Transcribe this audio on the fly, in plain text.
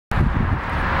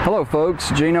Hello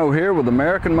folks, Gino here with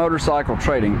American Motorcycle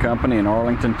Trading Company in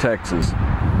Arlington, Texas.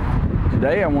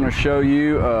 Today I want to show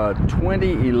you a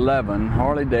 2011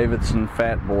 Harley-Davidson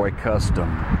Fatboy Custom.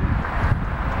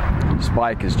 This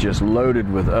bike is just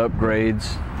loaded with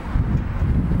upgrades,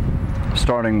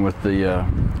 starting with the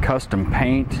custom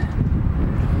paint.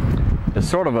 It's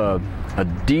sort of a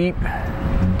deep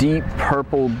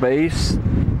purple base,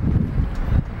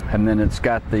 and then it's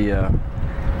got the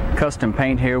custom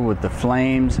paint here with the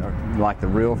flames, like the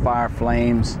real fire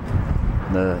flames,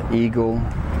 the eagle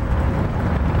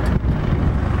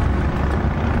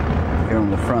here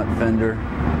on the front fender,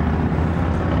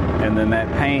 and then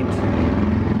that paint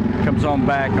comes on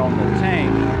back on the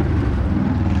tank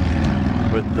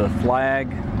with the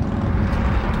flag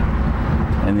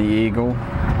and the eagle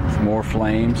with more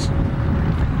flames,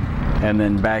 and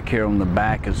then back here on the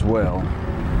back as well.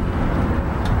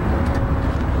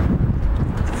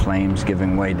 Flames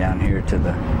giving way down here to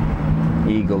the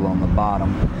eagle on the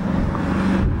bottom.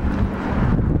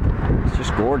 It's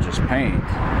just gorgeous paint.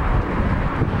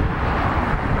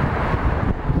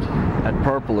 That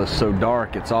purple is so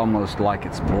dark it's almost like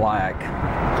it's black.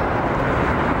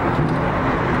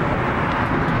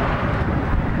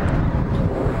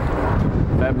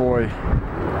 Fatboy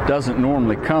doesn't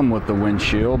normally come with the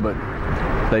windshield, but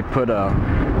they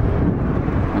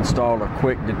installed a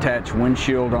quick detach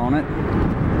windshield on it.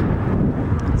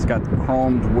 It's got the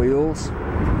chromed wheels,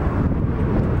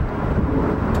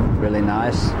 really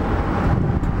nice.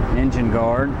 Engine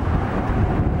guard.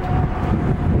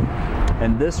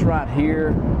 And this right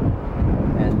here,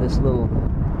 and this little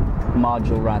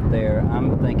module right there,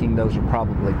 I'm thinking those are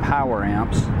probably power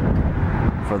amps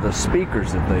for the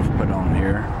speakers that they've put on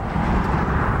here.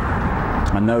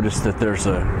 I noticed that there's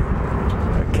a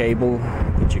cable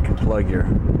that you can plug your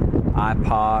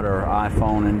iPod or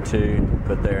iPhone into,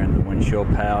 put there in the windshield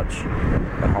pouch.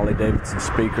 The Harley-Davidson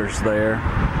speakers there.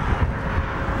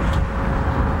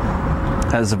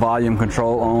 Has the volume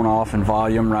control on, off, and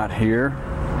volume right here.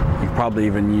 You could probably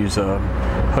even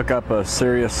hook up a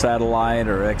Sirius satellite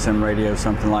or XM radio,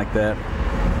 something like that.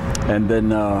 And then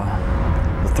the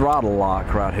throttle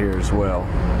lock right here as well.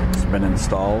 It's been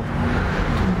installed.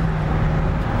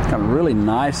 Got a really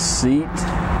nice seat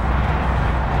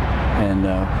and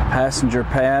passenger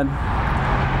pad.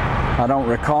 I don't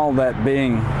recall that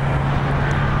being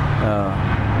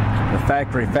the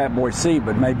factory Fatboy seat,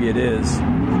 but maybe it is.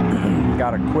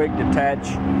 Got a quick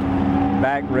detach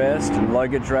backrest and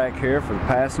luggage rack here for the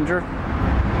passenger,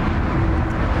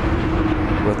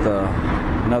 with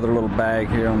another little bag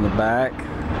here on the back.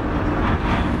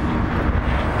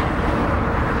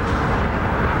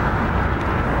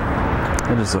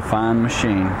 It is a fine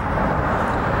machine.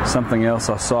 Something else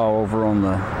I saw over on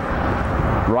the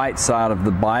right side of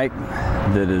the bike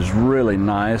that is really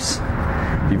nice.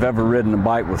 If you've ever ridden a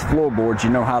bike with floorboards,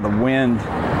 you know how the wind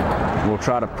will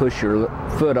try to push your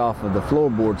foot off of the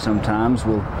floorboard sometimes.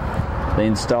 They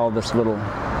install this little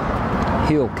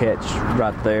heel catch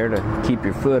right there to keep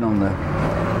your foot on the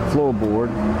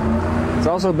floorboard. It's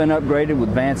also been upgraded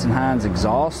with Vance & Hines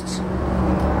exhausts.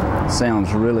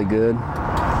 Sounds really good.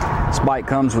 This bike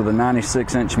comes with a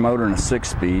 96-inch motor and a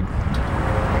 6-speed.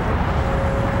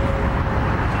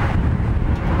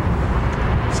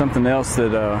 Something else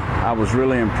that I was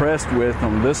really impressed with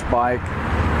on this bike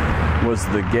was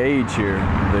the gauge here.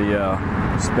 The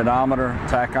speedometer,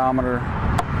 tachometer,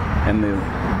 and the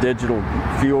digital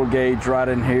fuel gauge right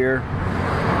in here.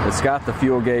 It's got the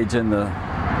fuel gauge in the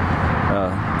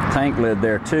tank lid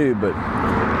there too, but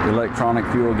the electronic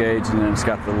fuel gauge, and then it's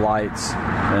got the lights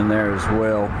in there as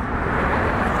well.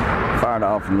 Fire it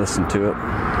off and listen to it.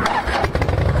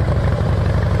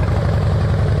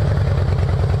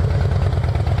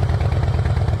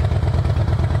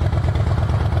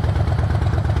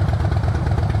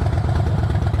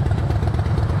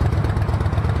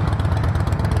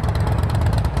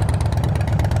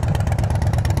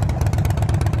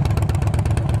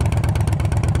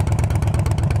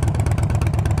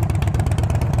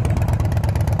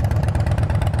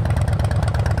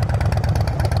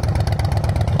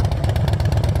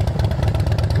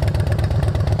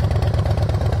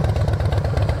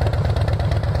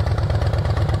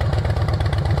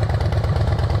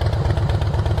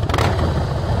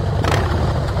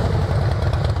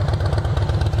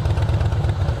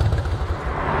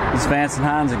 Vance &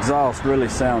 Hines exhaust really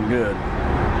sound good.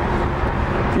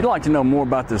 If you'd like to know more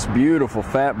about this beautiful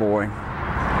Fatboy,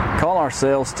 call our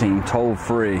sales team toll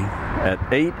free at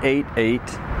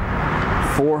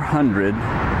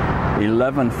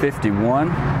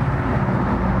 888-400-1151,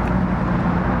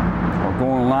 or go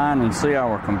online and see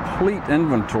our complete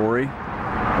inventory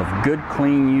of good,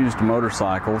 clean, used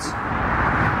motorcycles,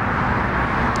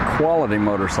 quality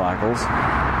motorcycles,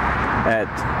 at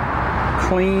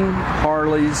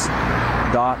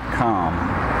cleanharleys.com.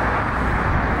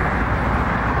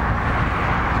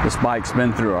 This bike's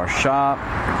been through our shop,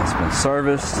 it's been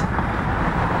serviced,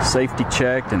 safety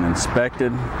checked and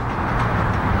inspected,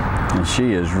 and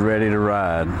she is ready to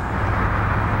ride.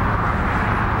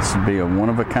 This would be a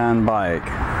one-of-a-kind bike.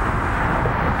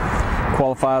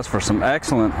 Qualifies for some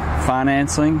excellent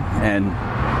financing and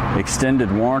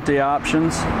extended warranty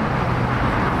options,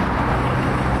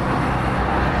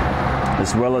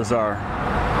 as well as our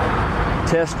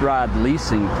test ride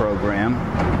leasing program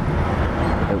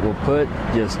that will put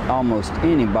just almost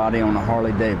anybody on a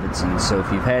Harley Davidson. So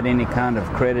if you've had any kind of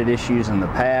credit issues in the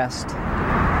past,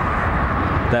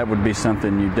 that would be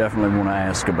something you definitely want to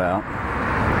ask about.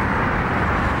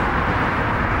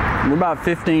 We're about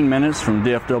 15 minutes from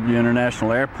DFW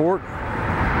International Airport,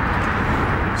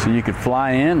 so you could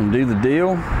fly in and do the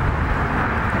deal.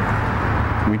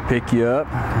 We'd pick you up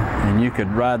and you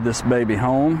could ride this baby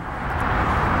home.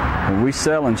 We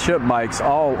sell and ship bikes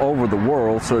all over the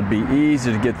world, so it'd be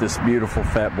easy to get this beautiful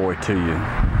Fatboy to you.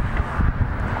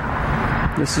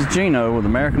 This is Gino with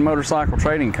American Motorcycle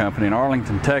Trading Company in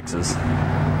Arlington, Texas.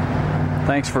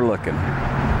 Thanks for looking.